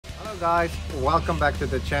Hello guys, welcome back to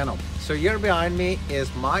the channel. So here behind me is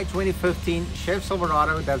my 2015 Chevrolet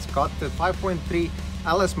Silverado that's got the 5.3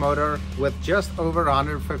 LS motor with just over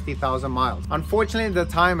 150,000 miles. Unfortunately, the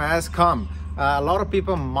time has come. A lot of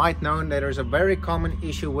people might know that there's a very common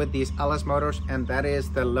issue with these LS motors, and that is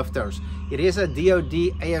the lifters. It is a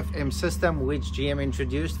DOD AFM system which GM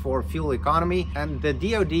introduced for fuel economy, and the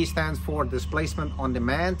DOD stands for displacement on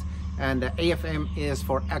demand, and the AFM is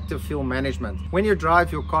for active fuel management. When you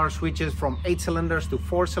drive, your car switches from 8 cylinders to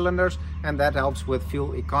 4 cylinders, and that helps with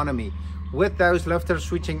fuel economy. With those lifters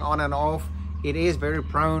switching on and off, it is very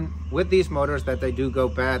prone with these motors that they do go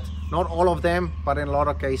bad. Not all of them, but in a lot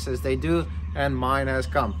of cases they do, and mine has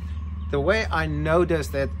come. The way I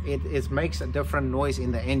noticed that it makes a different noise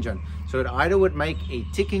in the engine. So it either would make a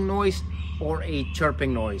ticking noise or a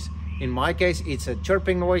chirping noise. In my case, it's a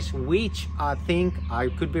chirping noise, which I think, I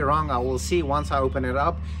could be wrong, I will see once I open it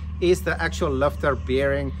up, is the actual lifter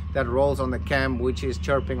bearing that rolls on the cam, which is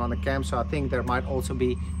chirping on the cam. So I think there might also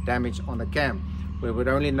be damage on the cam. We would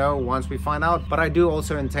only know once we find out, but I do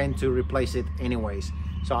also intend to replace it anyways.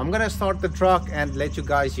 So I'm gonna start the truck and let you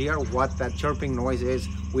guys hear what that chirping noise is,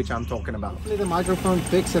 which I'm talking about. Hopefully the microphone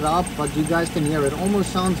picks it up, but you guys can hear it.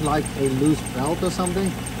 Almost sounds like a loose belt or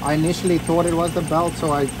something. I initially thought it was the belt,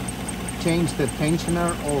 so I changed the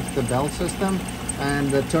tensioner of the belt system,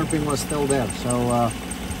 and the chirping was still there. So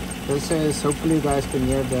this is, hopefully you guys can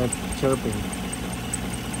hear that chirping.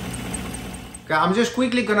 Okay, I'm just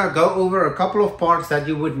quickly gonna go over a couple of parts that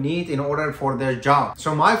you would need in order for this job.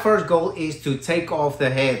 So my first goal is to take off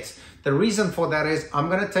the heads. The reason for that is I'm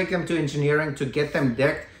gonna take them to engineering to get them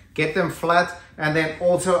decked, get them flat, and then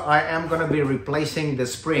also I am gonna be replacing the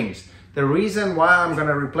springs. The reason why I'm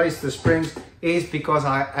gonna replace the springs is because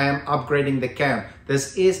I am upgrading the cam.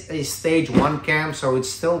 This is a stage 1 cam, so it's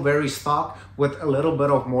still very stock with a little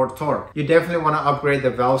bit of more torque. You definitely wanna upgrade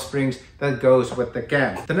the valve springs that goes with the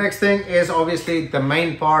cam. The next thing is obviously the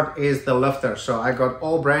main part is the lifter. So I got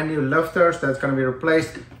all brand new lifters that's gonna be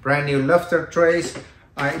replaced, brand new lifter trays.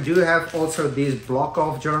 I do have also these block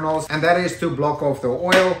off journals, and that is to block off the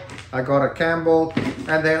oil. I got a cam bolt,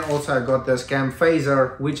 and then also I got this cam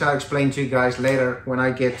phaser, which I'll explain to you guys later when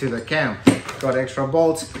I get to the cam. Got extra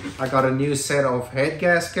bolts. I got a new set of head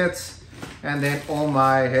gaskets, and then all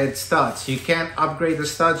my head studs. You can upgrade the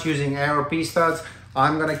studs using ARP studs.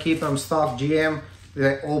 I'm gonna keep them stock GM.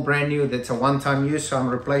 They're all brand new. That's a one-time use, so I'm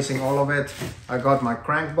replacing all of it. I got my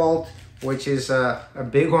crank bolt, which is a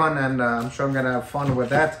big one, and I'm sure I'm gonna have fun with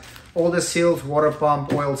that. All the seals, water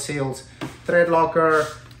pump, oil seals, thread locker,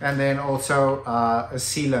 and then also a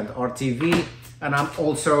sealant, RTV. And I'm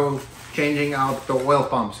also changing out the oil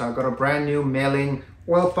pump. So I got a brand new Melling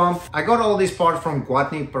oil pump. I got all these parts from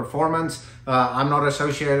Guatney Performance. I'm not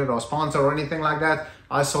associated or sponsored or anything like that.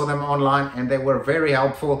 I saw them online and they were very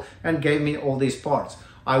helpful and gave me all these parts.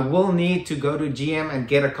 I will need to go to GM and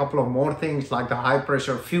get a couple of more things like the high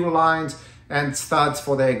pressure fuel lines and studs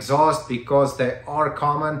for the exhaust, because they are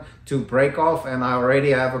common to break off, and I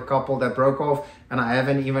already have a couple that broke off and I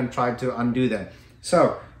haven't even tried to undo them.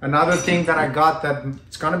 So another thing that I got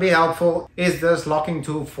that's going to be helpful is this locking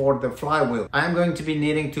tool for the flywheel. I am going to be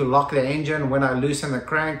needing to lock the engine when I loosen the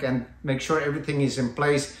crank and make sure everything is in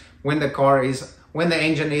place when the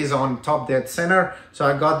engine is on top dead center. So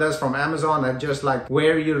I got this from Amazon, and just like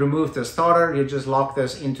where you remove the starter, you just lock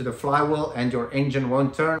this into the flywheel and your engine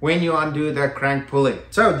won't turn when you undo the crank pulley.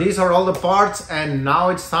 So these are all the parts, and now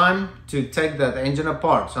it's time to take that engine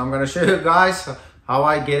apart. So I'm gonna show you guys how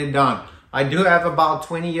I get it done. I do have about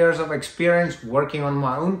 20 years of experience working on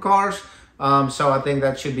my own cars. So I think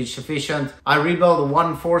that should be sufficient. I rebuilt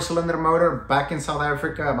one 4-cylinder motor back in South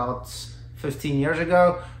Africa about 15 years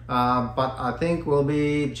ago. But I think we'll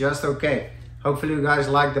be just okay. Hopefully you guys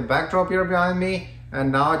like the backdrop here behind me,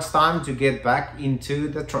 and now it's time to get back into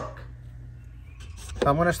the truck. So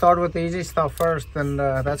I'm gonna start with the easy stuff first, and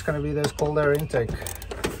that's gonna be this cold air intake.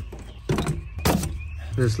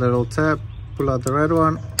 This little tab, pull out the red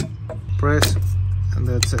one, press, and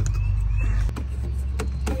that's it.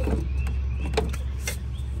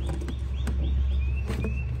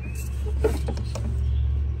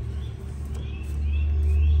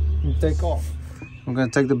 Take off. I'm going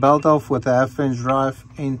to take the belt off with the half-inch drive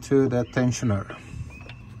into the tensioner.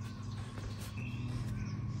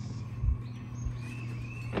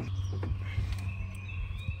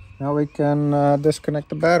 Now we can disconnect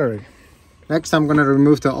the battery. Next, I'm going to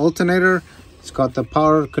remove the alternator. It's got the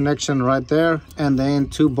power connection right there, and then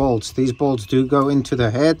 2 bolts. These bolts do go into the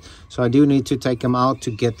head, so I do need to take them out to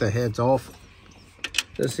get the heads off.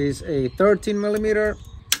 This is a 13 millimeter.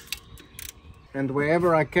 And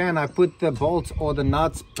wherever I can, I put the bolts or the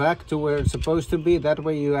nuts back to where it's supposed to be. That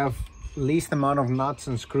way you have least amount of nuts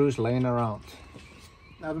and screws laying around.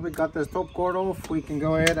 Now that we got this top cord off, we can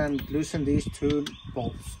go ahead and loosen these two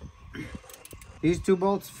bolts. These two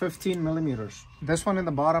bolts, 15 millimeters. This one in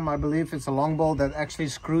the bottom, I believe it's a long bolt that actually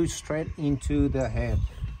screws straight into the head.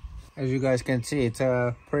 As you guys can see, it's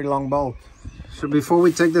a pretty long bolt. So before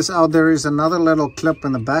we take this out, there is another little clip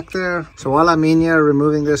in the back there. So while I'm in here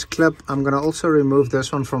removing this clip, I'm gonna also remove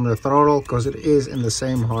this one from the throttle because it is in the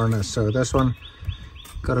same harness. So this one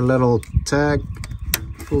got a little tag,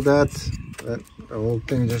 pull that, the whole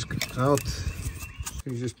thing just comes out.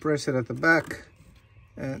 You just press it at the back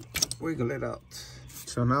and wiggle it out.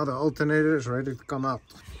 So now the alternator is ready to come out.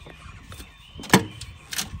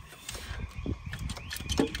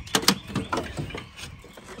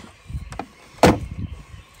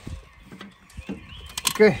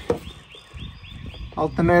 Okay,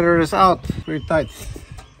 alternator is out, pretty tight.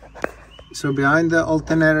 So behind the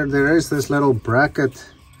alternator there is this little bracket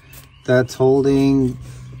that's holding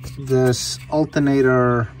this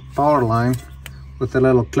alternator power line with a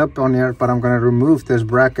little clip on here, but I'm going to remove this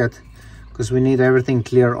bracket because we need everything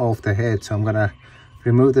clear off the head. So I'm going to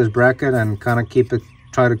remove this bracket and kind of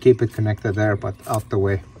try to keep it connected there, but out the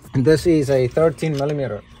way. And this is a 13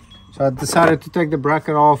 millimeter. So I decided to take the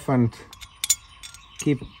bracket off and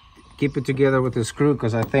keep it together with the screw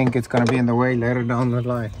because I think it's going to be in the way later down the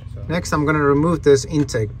line. Next, I'm going to remove this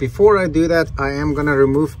intake. Before I do that, I am going to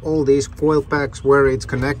remove all these coil packs where it's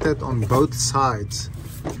connected on both sides.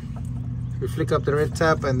 We flick up the red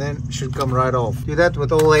tab and then it should come right off. Do that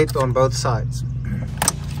with all 8 on both sides.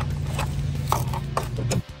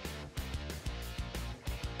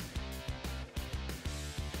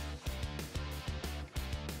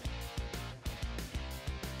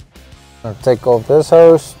 I'll take off this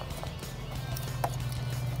hose.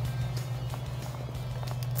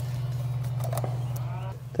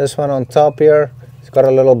 This one on top here, it's got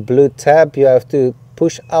a little blue tab. You have to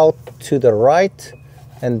push out to the right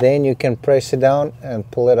and then you can press it down and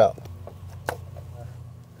pull it out.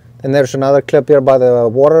 Then there's another clip here by the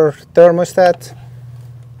water thermostat.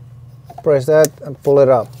 Press that and pull it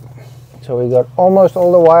up. So we got almost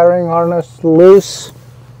all the wiring harness loose.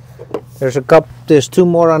 There's 2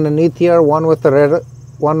 more underneath here, one with the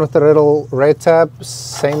little red tab,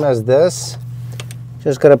 same as this.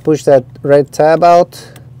 Just gotta push that red tab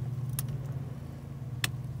out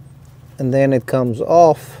and then it comes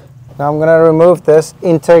off. Now I'm gonna remove this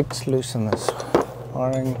intake, loosen this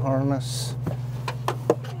wiring harness.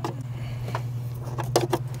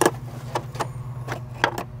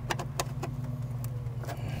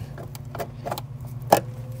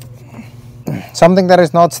 Something that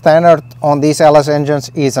is not standard on these LS engines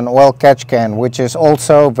is an oil catch can, which is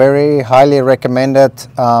also very highly recommended.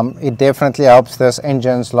 It definitely helps this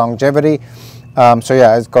engine's longevity. So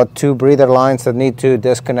yeah, it's got 2 breather lines that need to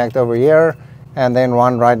disconnect over here and then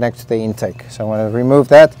one right next to the intake. So I'm going to remove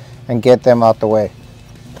that and get them out the way.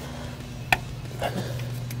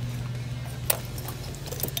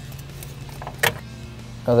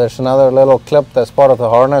 Now there's another little clip that's part of the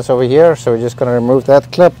harness over here, so we're just going to remove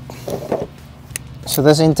that clip. So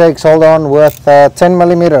this intake's held on with 10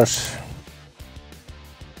 millimeters.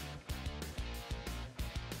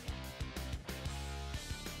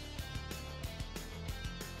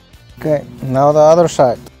 Okay, now the other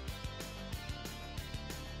side.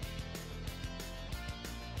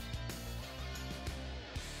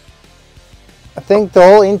 I think the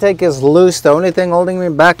whole intake is loose. The only thing holding me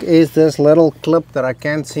back is this little clip that I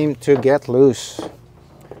can't seem to get loose.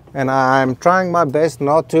 And I'm trying my best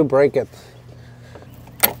not to break it.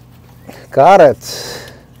 Got it.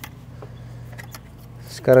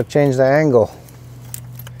 Just gotta change the angle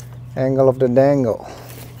of the dangle.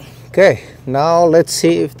 Okay, now let's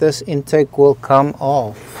see if this intake will come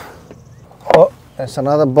off. Oh, there's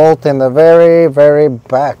another bolt in the very, very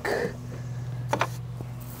back.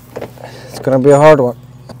 It's gonna be a hard one.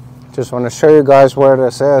 Just want to show you guys where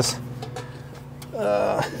this is.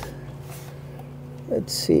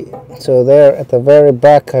 Let's see. So there at the very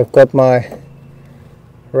back, I've got my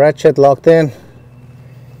ratchet locked in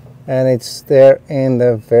and it's there in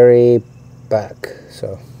the very back.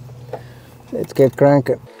 So let's get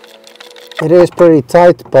cranking. It is pretty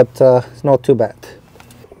tight, but it's not too bad.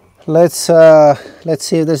 Let's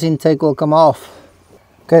see if this intake will come off.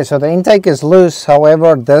 Okay, so the intake is loose.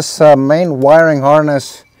 However, this main wiring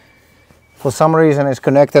harness for some reason is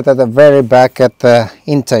connected at the very back at the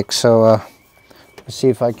intake. So let's see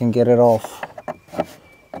if I can get it off.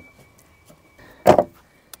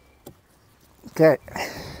 Okay,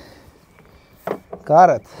 got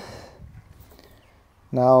it.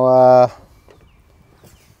 Now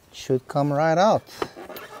should come right out.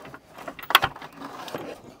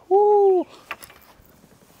 Woo!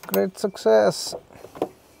 Great success.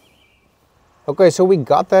 Okay, so we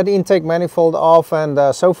got that intake manifold off,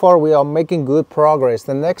 and so far we are making good progress.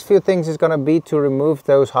 The next few things is going to be to remove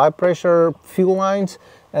those high pressure fuel lines,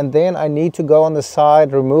 and then I need to go on the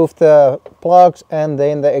side, remove the plugs, and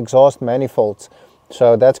then the exhaust manifolds.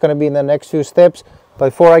 So that's going to be in the next few steps.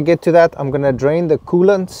 Before I get to that, I'm going to drain the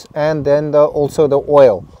coolants and then also the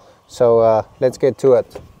oil. So let's get to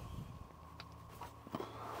it.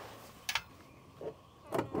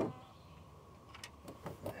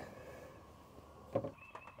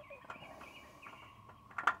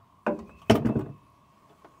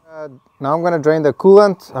 Now I'm going to drain the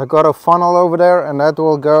coolant. I got a funnel over there, and that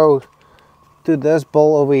will go to this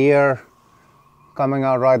bowl over here, coming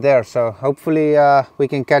out right there. So hopefully we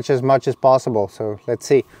can catch as much as possible. So let's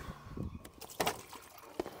see.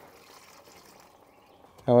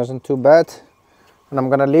 That wasn't too bad. And I'm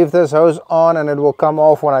going to leave this hose on, and it will come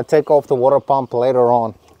off when I take off the water pump later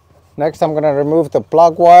on. Next, I'm going to remove the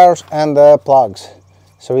plug wires and the plugs,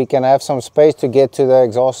 so we can have some space to get to the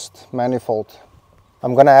exhaust manifold.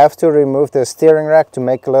 I'm going to have to remove the steering rack to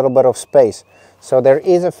make a little bit of space. So there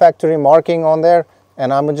is a factory marking on there,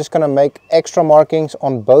 and I'm just going to make extra markings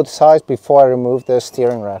on both sides before I remove the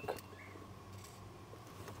steering rack.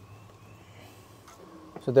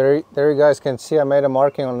 So there you guys can see I made a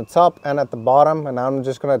marking on the top and at the bottom, and I'm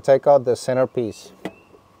just going to take out the center piece.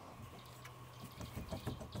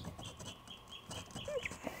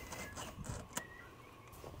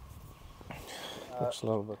 A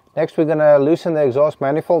little bit. Next, we're going to loosen the exhaust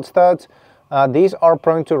manifold studs. These are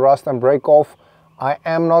prone to rust and break off. I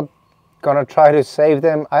am not going to try to save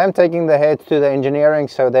them. I am taking the heads to the engineering,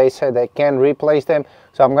 so they said they can replace them.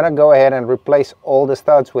 So I'm going to go ahead and replace all the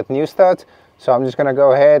studs with new studs. So I'm just going to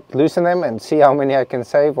go ahead, loosen them, and see how many I can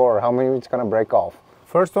save or how many it's going to break off.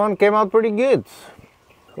 First one came out pretty good.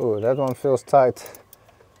 Oh, that one feels tight.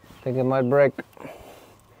 I think it might break.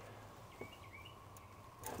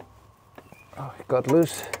 Oh, it got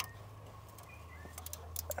loose.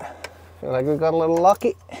 Feel like we got a little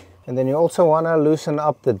lucky. And then you also want to loosen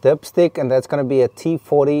up the dipstick, and that's going to be a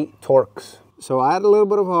T40 Torx. So I had a little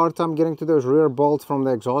bit of a hard time getting to those rear bolts from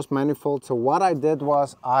the exhaust manifold. So what I did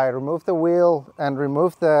was I removed the wheel and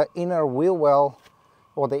removed the inner wheel well,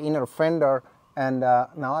 or the inner fender, and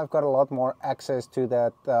now I've got a lot more access to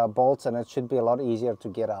that bolts, and it should be a lot easier to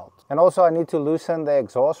get out. And also I need to loosen the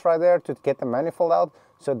exhaust right there to get the manifold out,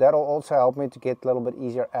 so that'll also help me to get a little bit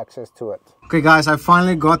easier access to it. Okay guys, I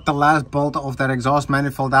finally got the last bolt of that exhaust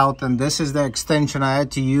manifold out, and this is the extension I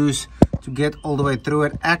had to use to get all the way through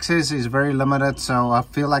it. Access is very limited, so I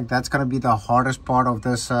feel like that's going to be the hardest part of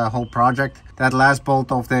this whole project, that last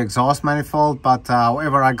bolt of the exhaust manifold. But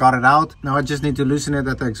however, I got it out. Now I just need to loosen it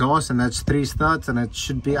at the exhaust, and that's 3 studs, and it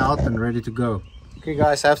should be out and ready to go. Okay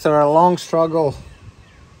guys, after a long struggle,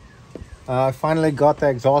 I finally got the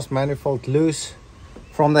exhaust manifold loose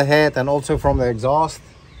from the head and also from the exhaust.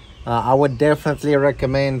 I would definitely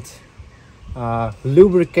recommend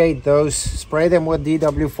lubricate those, spray them with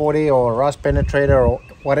DW40 or rust penetrator or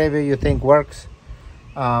whatever you think works,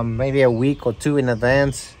 maybe a week or 2 in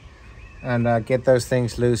advance, and get those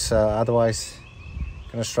things loose. Otherwise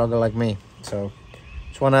you're gonna struggle like me. So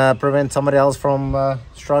just want to prevent somebody else from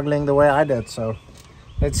struggling the way I did. So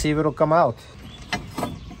let's see if it'll come out.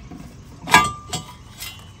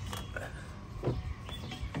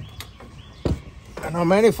 And our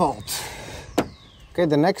manifold. Okay,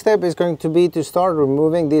 the next step is going to be to start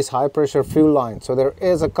removing these high pressure fuel lines. So there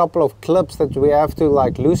is a couple of clips that we have to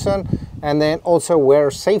loosen, and then also wear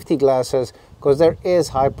safety glasses, because there is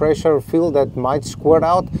high pressure fuel that might squirt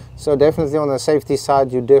out. So definitely on the safety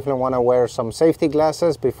side, you definitely want to wear some safety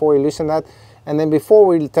glasses before you loosen that. And then before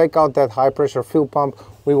we take out that high pressure fuel pump,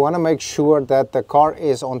 we want to make sure that the car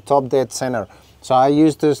is on top dead center. So I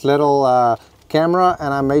used this little camera,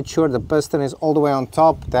 and I made sure the piston is all the way on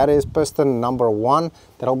top. That is piston number 1.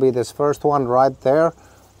 That'll be this first one right there.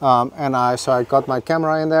 So I got my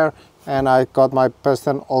camera in there, and I got my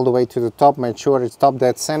piston all the way to the top, made sure it's top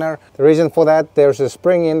dead center. The reason for that, there's a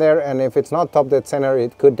spring in there, and if it's not top dead center,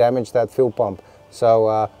 it could damage that fuel pump. So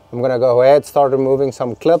I'm gonna go ahead, start removing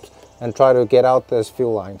some clips, and try to get out those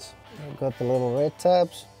fuel lines. I've got the little red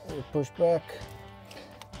tabs, push back.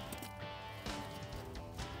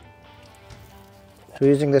 So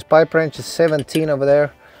using this pipe wrench, is 17 over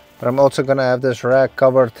there, but I'm also gonna have this rack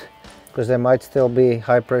covered because there might still be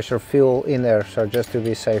high pressure fuel in there, so just to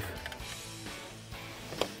be safe.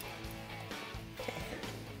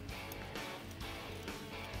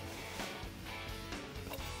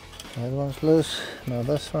 That one's loose, now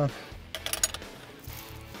this one.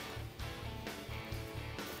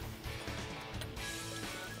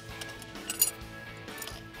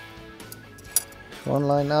 one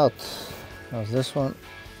line out. How's this one?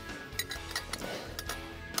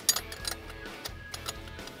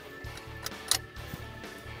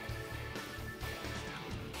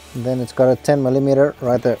 And then it's got a 10 millimeter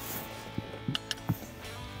right there.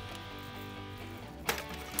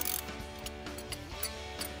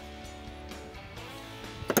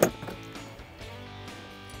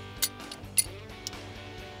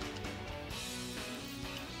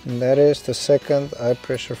 And that is the second high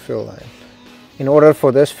pressure fuel line. In order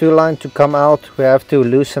for this fuel line to come out, we have to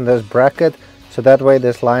loosen this bracket, so that way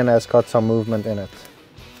this line has got some movement in it.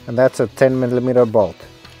 And that's a 10 millimeter bolt.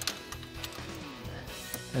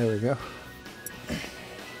 There we go.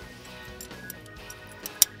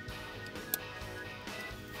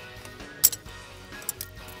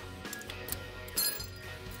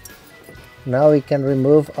 Now we can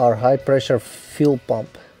remove our high pressure fuel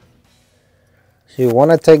pump. So you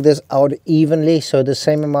want to take this out evenly, so the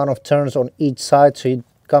same amount of turns on each side, so it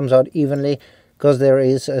comes out evenly, because there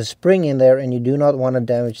is a spring in there and you do not want to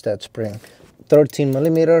damage that spring. 13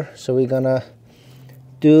 millimeter, so we're gonna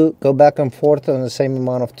go back and forth on the same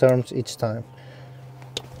amount of turns each time.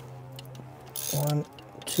 1,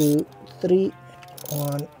 2, 3,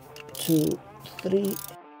 1, 2, 3.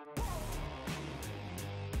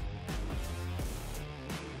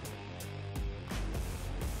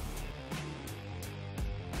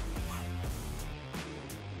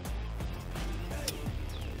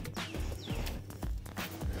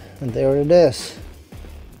 And there it is.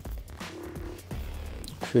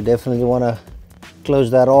 So you definitely want to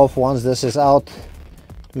close that off once this is out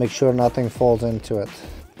to make sure nothing falls into it.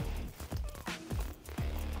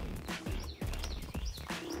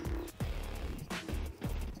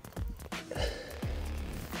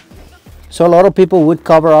 So a lot of people would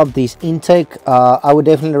cover up these intake. I would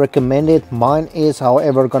definitely recommend it. Mine is,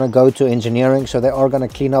 however, going to go to engineering, so they are going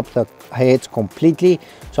to clean up the heads completely.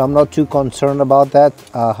 So I'm not too concerned about that.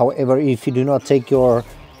 However, if you do not take your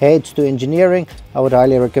heads to engineering, I would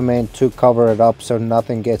highly recommend to cover it up so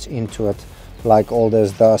nothing gets into it, like all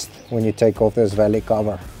this dust when you take off this valley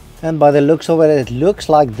cover. And by the looks of it, it looks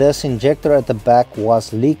like this injector at the back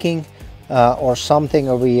was leaking. Or something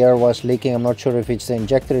over here was leaking. I'm not sure if it's the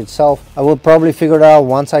injector itself. I will probably figure it out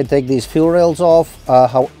once I take these fuel rails off.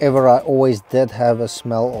 However, I always did have a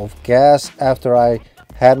smell of gas after I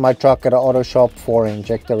had my truck at an auto shop for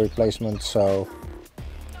injector replacement. So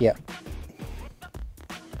yeah,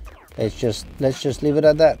 let's just leave it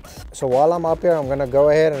at that. So while I'm up here, I'm gonna go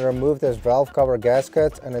ahead and remove this valve cover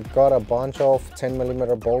gasket, and it got a bunch of 10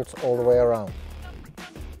 millimeter bolts all the way around.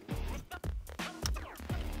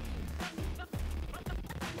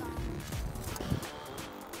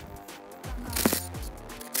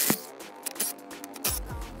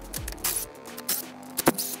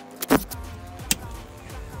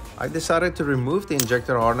 I decided to remove the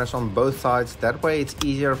injector harness on both sides. That way it's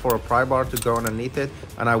easier for a pry bar to go underneath it.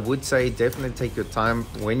 And I would say definitely take your time.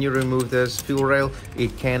 When you remove this fuel rail,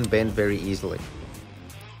 it can bend very easily.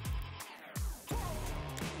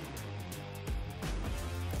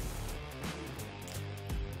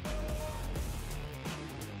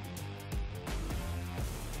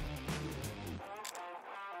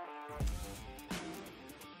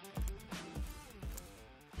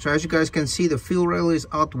 So as you guys can see, the fuel rail is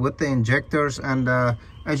out with the injectors, and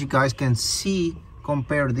as you guys can see,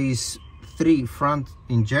 compare these 3 front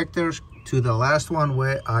injectors to the last one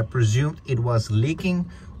where I presumed it was leaking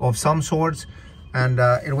of some sorts, and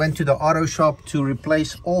it went to the auto shop to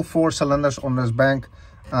replace all 4 cylinders on this bank,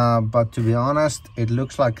 but to be honest, it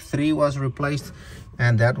looks like 3 was replaced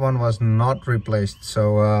and that one was not replaced.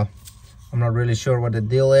 So I'm not really sure what the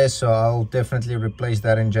deal is, so I'll definitely replace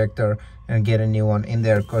that injector and get a new one in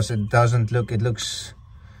there, because it looks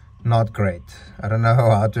not great. I don't know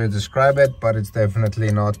how to describe it, but it's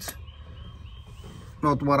definitely not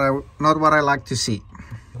what I like to see.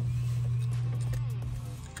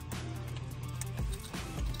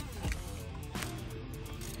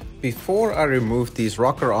 Before I removed these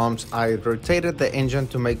rocker arms, I rotated the engine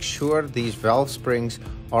to make sure these valve springs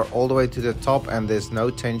are all the way to the top and there's no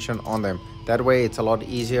tension on them. That way it's a lot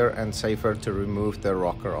easier and safer to remove the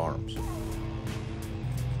rocker arms.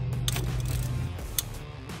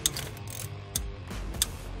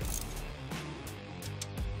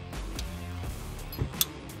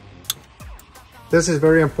 This is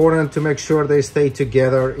very important to make sure they stay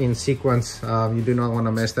together in sequence. You do not want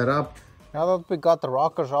to mess that up. Now that we got the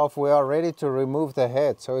rockers off, we are ready to remove the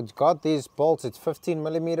head. So it's got these bolts, it's 15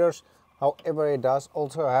 millimeters. However, it does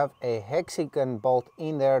also have a hexagon bolt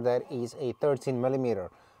in there that is a 13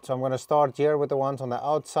 millimeter. So I'm going to start here with the ones on the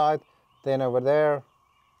outside, then over there,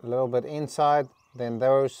 a little bit inside, then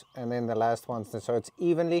those, and then the last ones, so it's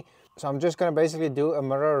evenly. So I'm just going to basically do a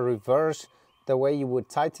mirror reverse the way you would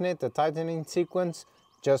tighten it, the tightening sequence,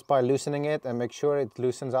 just by loosening it, and make sure it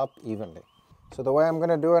loosens up evenly. So the way I'm going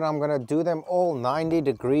to do it, I'm going to do them all 90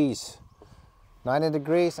 degrees,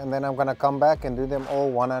 and then I'm going to come back and do them all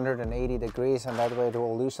 180 degrees, and that way it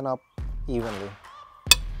will loosen up evenly.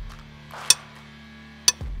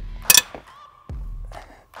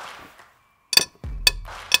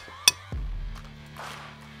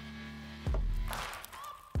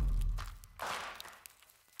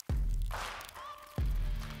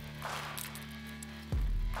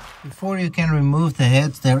 Before you can remove the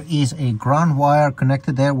heads, there is a ground wire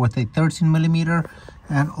connected there with a 13mm,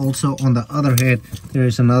 and also on the other head there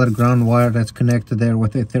is another ground wire that's connected there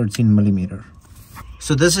with a 13mm.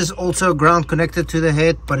 So this is also ground connected to the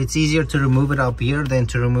head, but it's easier to remove it up here than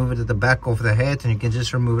to remove it at the back of the head, and you can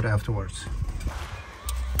just remove it afterwards.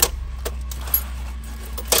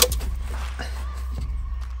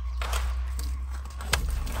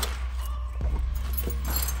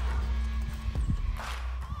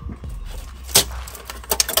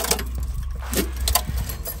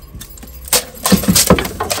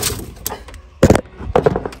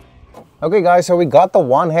 Okay guys, so we got the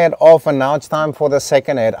one head off, and now it's time for the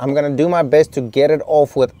second head. I'm gonna do my best to get it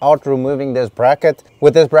off without removing this bracket.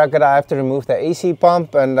 With this bracket I have to remove the AC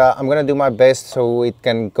pump, and I'm gonna do my best so it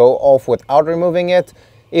can go off without removing it.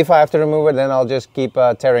 If I have to remove it, then I'll just keep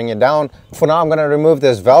tearing it down. For now I'm gonna remove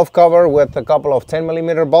this valve cover with a couple of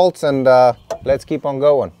 10mm bolts, and let's keep on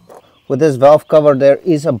going. With this valve cover there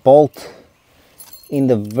is a bolt in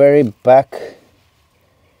the very back,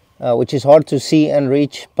 which is hard to see and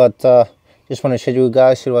reach, but just want to show you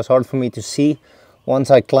guys, it was hard for me to see.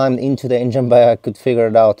 Once I climbed into the engine bay I could figure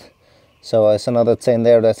it out. So it's another 10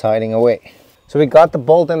 there that's hiding away. So we got the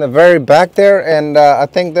bolt in the very back there, and I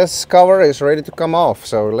think this cover is ready to come off,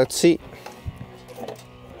 so let's see.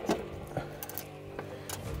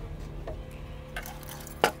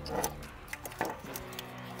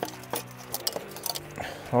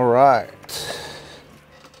 All right.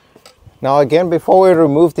 Now again, before we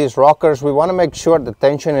remove these rockers, we want to make sure the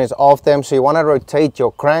tension is off them. So you want to rotate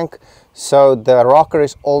your crank so the rocker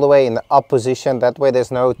is all the way in the up position. That way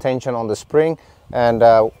there's no tension on the spring. And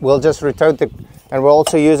we'll just rotate it, and we'll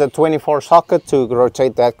also use a 24 socket to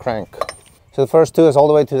rotate that crank. So the first two is all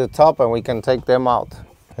the way to the top, and we can take them out.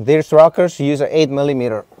 And these rockers use an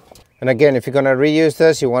 8mm. And again, if you're going to reuse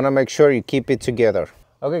this, you want to make sure you keep it together.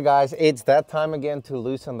 Okay guys, it's that time again to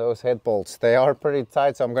loosen those head bolts. They are pretty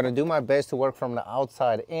tight, so I'm going to do my best to work from the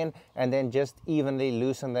outside in, and then just evenly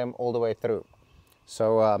loosen them all the way through.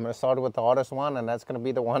 So I'm going to start with the hardest one, and that's going to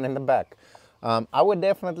be the one in the back. I would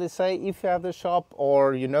definitely say, if you have the shop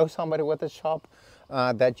or you know somebody with a shop,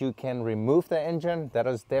 that you can remove the engine. That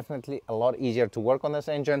is definitely a lot easier to work on this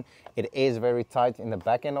engine. It is very tight in the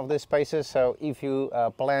back end of the spaces, so if you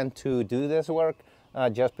plan to do this work,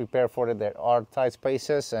 just prepare for it. There are tight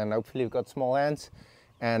spaces, and hopefully you've got small hands,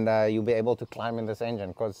 and you'll be able to climb in this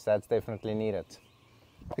engine, because that's definitely needed.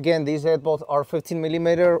 Again, these head bolts are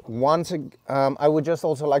 15mm. Once I would just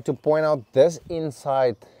also like to point out, this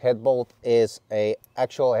inside head bolt is a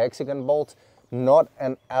actual hexagon bolt, not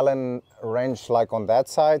an Allen wrench like on that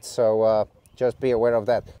side, so just be aware of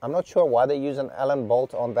that. I'm not sure why they use an Allen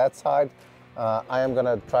bolt on that side. I am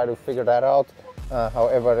gonna try to figure that out.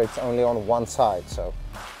 However, it's only on one side, so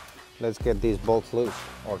let's get these bolts loose,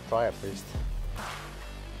 or try at least.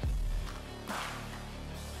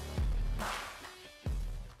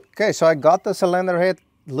 Okay, so I got the cylinder head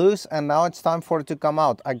loose, and now it's time for it to come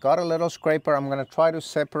out. I got a little scraper. I'm going to try to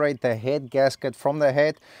separate the head gasket from the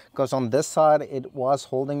head, because on this side it was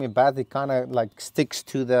holding me back. It kind of like sticks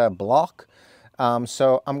to the block.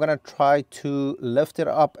 So I'm going to try to lift it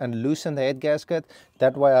up and loosen the head gasket.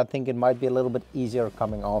 That way I think it might be a little bit easier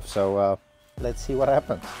coming off. So let's see what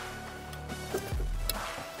happens.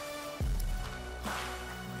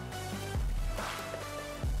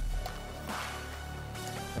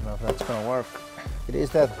 I don't know if that's going to work. It is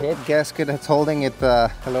that head gasket that's holding it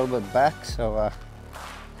a little bit back, so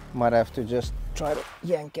might have to just try to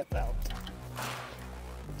yank it out.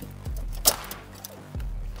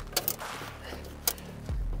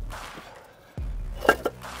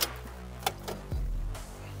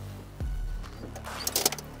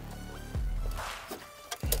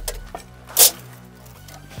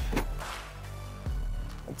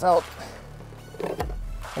 It's out.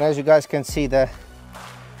 And as you guys can see, the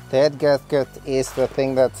head gasket is the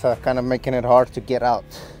thing that's kind of making it hard to get out.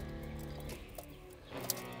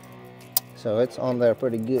 So it's on there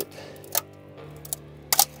pretty good.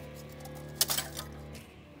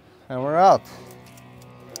 And we're out.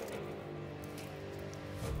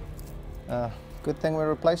 Good thing we're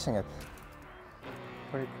replacing it.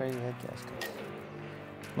 Pretty crazy head gasket.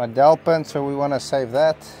 My dowel pin, so we want to save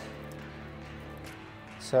that.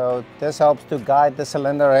 So this helps to guide the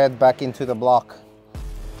cylinder head back into the block.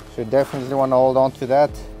 So you definitely want to hold on to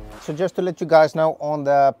that. So just to let you guys know, on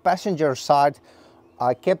the passenger side,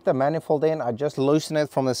 I kept the manifold in. I just loosened it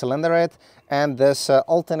from the cylinder head, and this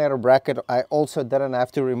alternator bracket I also didn't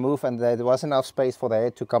have to remove, and there was enough space for the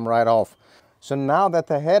head to come right off. So now that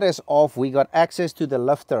the head is off, we got access to the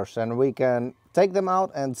lifters, and we can take them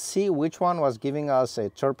out and see which one was giving us a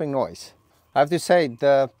chirping noise. I have to say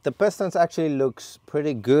the pistons actually looks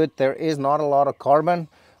pretty good. There is not a lot of carbon.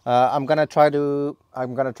 I'm gonna try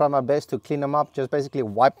my best to clean them up. Just basically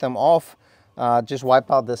wipe them off. Just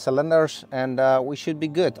wipe out the cylinders, and we should be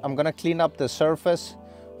good. I'm gonna clean up the surface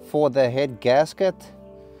for the head gasket,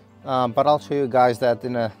 but I'll show you guys that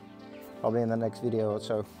probably in the next video or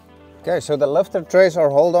so. Okay, so the lifter trays are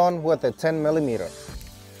held on with a 10mm.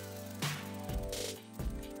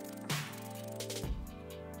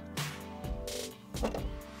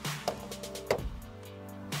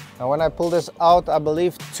 Now when I pull this out, I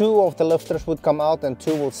believe 2 of the lifters would come out and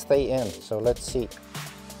 2 will stay in. So let's see.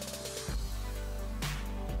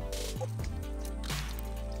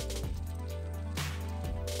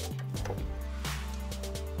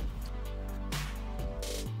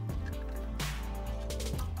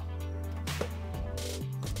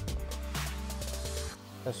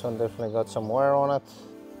 This one definitely got some wear on it.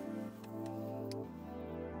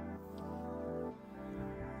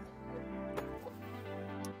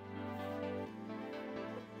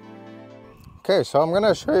 Okay, so I'm going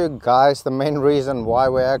to show you guys the main reason why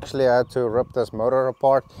we actually had to rip this motor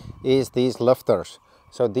apart is these lifters.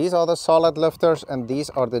 So these are the solid lifters and these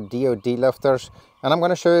are the DOD lifters, and I'm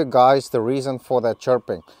going to show you guys the reason for that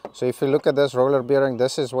chirping. So if you look at this roller bearing,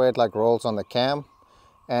 this is where it like rolls on the cam,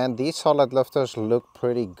 and these solid lifters look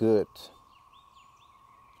pretty good.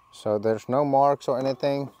 So there's no marks or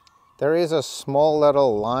anything. There is a small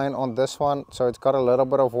little line on this one, so it's got a little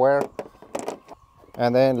bit of wear.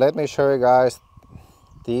 And then let me show you guys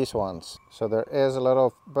these ones. So there is a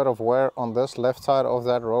little bit of wear on this left side of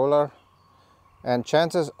that roller, and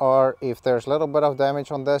chances are if there's a little bit of damage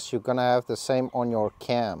on this, you're gonna have the same on your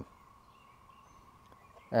cam.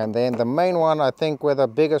 And then the main one, I think where the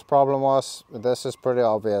biggest problem was, this is pretty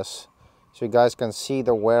obvious. So you guys can see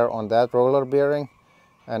the wear on that roller bearing,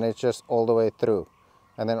 and it's just all the way through.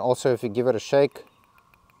 And then also if you give it a shake,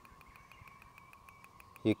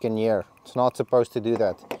 you can hear. It's not supposed to do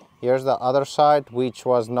that. Here's the other side, which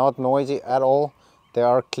was not noisy at all. They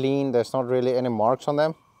are clean. There's not really any marks on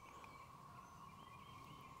them.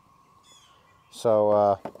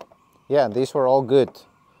 So yeah, these were all good.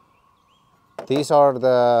 These are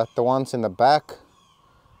the ones in the back.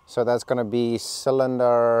 So that's going to be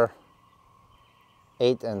cylinder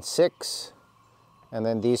 8 and 6. And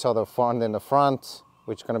then these are the front in the front,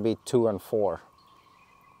 which is going to be 2 and 4.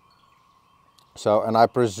 So, and I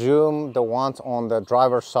presume the ones on the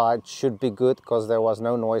driver's side should be good because there was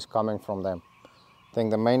no noise coming from them. I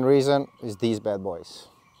think the main reason is these bad boys.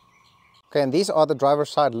 Okay, and these are the driver's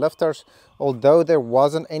side lifters. Although there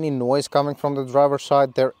wasn't any noise coming from the driver's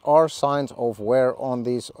side, there are signs of wear on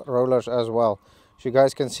these rollers as well. So you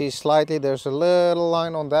guys can see slightly, there's a little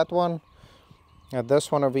line on that one. And this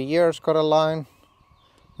one over here has got a line.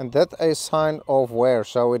 And that's a sign of wear.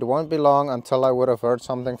 So it won't be long until I would have heard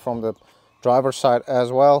something from the driver's side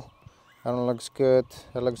as well. That one looks good.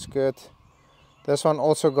 That looks good. This one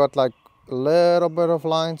also got like a little bit of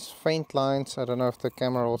lines, faint lines. I don't know if the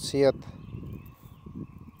camera will see it,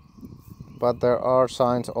 but there are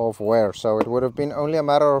signs of wear. So it would have been only a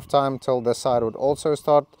matter of time till this side would also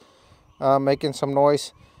start making some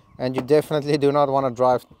noise. And you definitely do not want to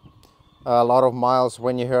drive a lot of miles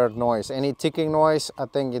when you hear noise. Any ticking noise, I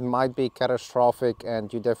think it might be catastrophic,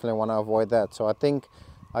 and you definitely want to avoid that. So I think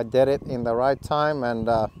I did it in the right time, and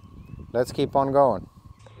let's keep on going.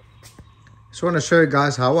 Just want to show you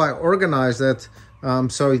guys how I organized it.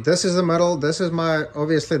 So this is the metal. This is my,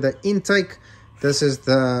 obviously, the intake. This is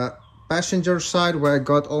the passenger side where I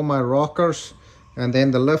got all my rockers, and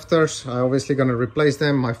then the lifters. I obviously going to replace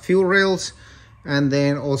them. My fuel rails, and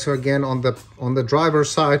then also again on the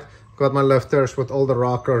driver's side, got my lifters with all the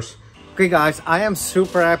rockers. Okay guys, I am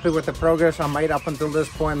super happy with the progress I made up until this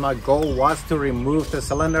point. My goal was to remove the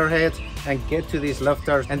cylinder heads and get to these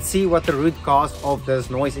lifters and see what the root cause of this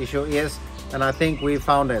noise issue is. And I think we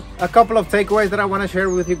found it. A couple of takeaways that I want to share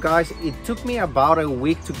with you guys. It took me about a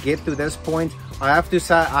week to get to this point. I have to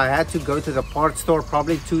say I had to go to the parts store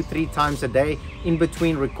probably 2-3 times a day in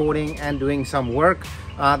between recording and doing some work.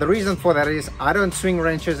 The reason for that is I don't swing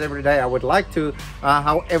wrenches every day. I would like to,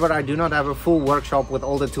 however, I do not have a full workshop with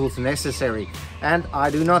all the tools necessary, and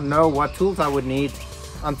I do not know what tools I would need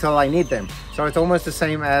until I need them. So it's almost the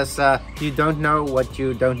same as you don't know what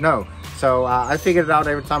you don't know. So I figured it out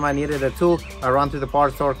every time I needed a tool. I run to the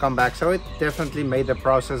parts store, come back. So it definitely made the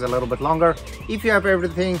process a little bit longer. If you have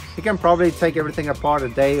everything, you can probably take everything apart a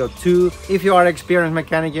day or two. If you are an experienced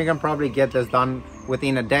mechanic, you can probably get this done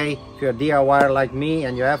within a day. If you're a DIYer like me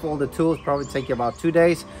and you have all the tools, probably take you about 2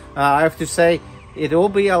 days. I have to say, it will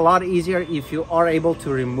be a lot easier if you are able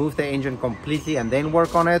to remove the engine completely and then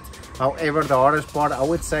work on it. However, the hardest part I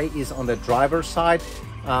would say is on the driver's side.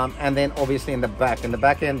 And then obviously in the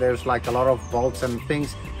back end there's like a lot of bolts and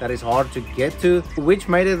things that is hard to get to, which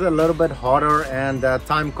made it a little bit harder and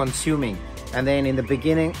time consuming. And then in the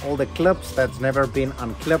beginning, all the clips that's never been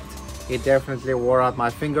unclipped, it definitely wore out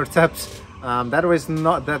my fingertips. That was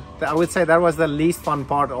not that, I would say that was the least fun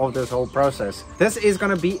part of this whole process. This is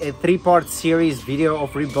going to be a 3-part series video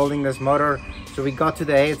of rebuilding this motor. So we got to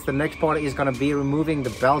the heads. The next part is going to be removing the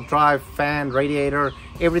belt drive, fan, radiator,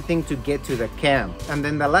 everything to get to the cam. And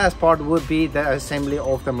then the last part would be the assembly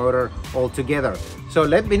of the motor altogether. So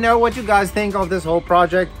let me know what you guys think of this whole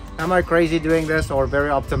project. Am I crazy doing this or very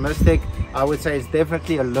optimistic? I would say it's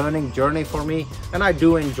definitely a learning journey for me, and I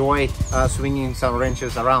do enjoy swinging some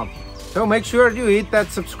wrenches around. So make sure you hit that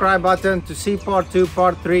subscribe button to see part 2,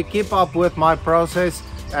 part 3. Keep up with my process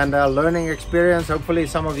and learning experience. Hopefully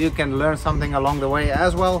some of you can learn something along the way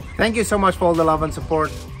as well. Thank you so much for all the love and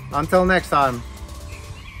support. Until next time,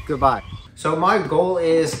 goodbye. So my goal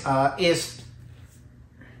is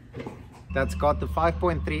that's got the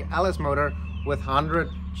 5.3 LS motor with 100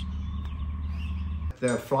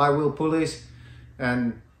 the flywheel pulleys,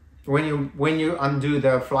 and when you undo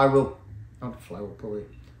the flywheel, not the flywheel pulley,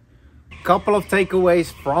 couple of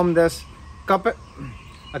takeaways from this,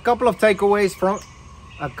 a couple of takeaways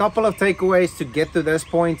to get to this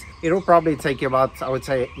point. It'll probably take you about, I would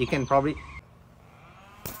say, you can probably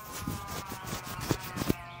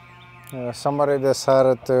somebody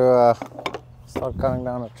decided to start cutting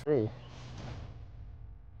down a tree.